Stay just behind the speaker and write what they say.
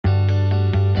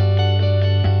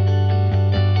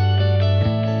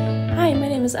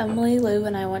is Emily Liu,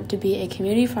 and I want to be a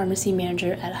community pharmacy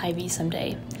manager at Hy-Vee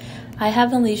someday. I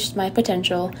have unleashed my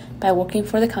potential by working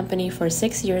for the company for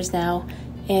 6 years now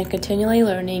and continually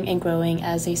learning and growing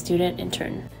as a student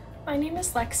intern. My name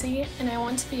is Lexi, and I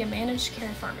want to be a managed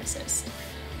care pharmacist.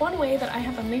 One way that I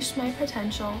have unleashed my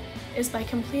potential is by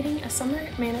completing a summer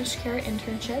managed care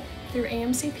internship through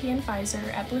AMCP and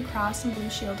Pfizer at Blue Cross and Blue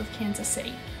Shield of Kansas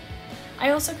City. I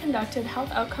also conducted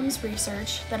health outcomes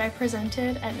research that I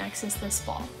presented at Nexus this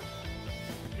fall.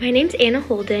 My name's Anna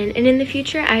Holden, and in the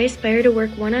future I aspire to work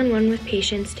one-on-one with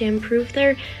patients to improve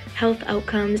their health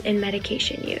outcomes and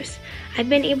medication use. I've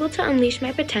been able to unleash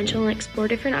my potential and explore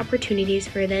different opportunities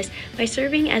for this by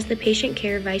serving as the Patient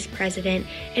Care Vice President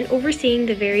and overseeing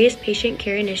the various patient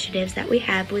care initiatives that we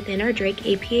have within our Drake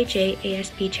APHA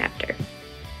ASP chapter.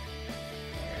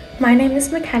 My name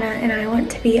is McKenna, and I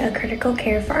want to be a critical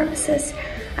care pharmacist.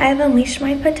 I have unleashed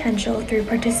my potential through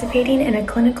participating in a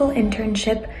clinical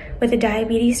internship with the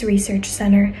Diabetes Research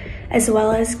Center, as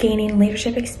well as gaining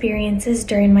leadership experiences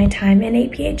during my time in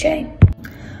APHA.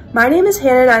 My name is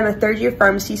Hannah, and I'm a third-year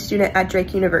pharmacy student at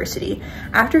Drake University.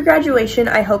 After graduation,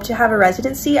 I hope to have a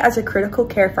residency as a critical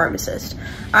care pharmacist.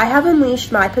 I have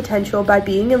unleashed my potential by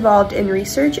being involved in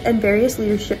research and various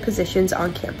leadership positions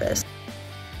on campus.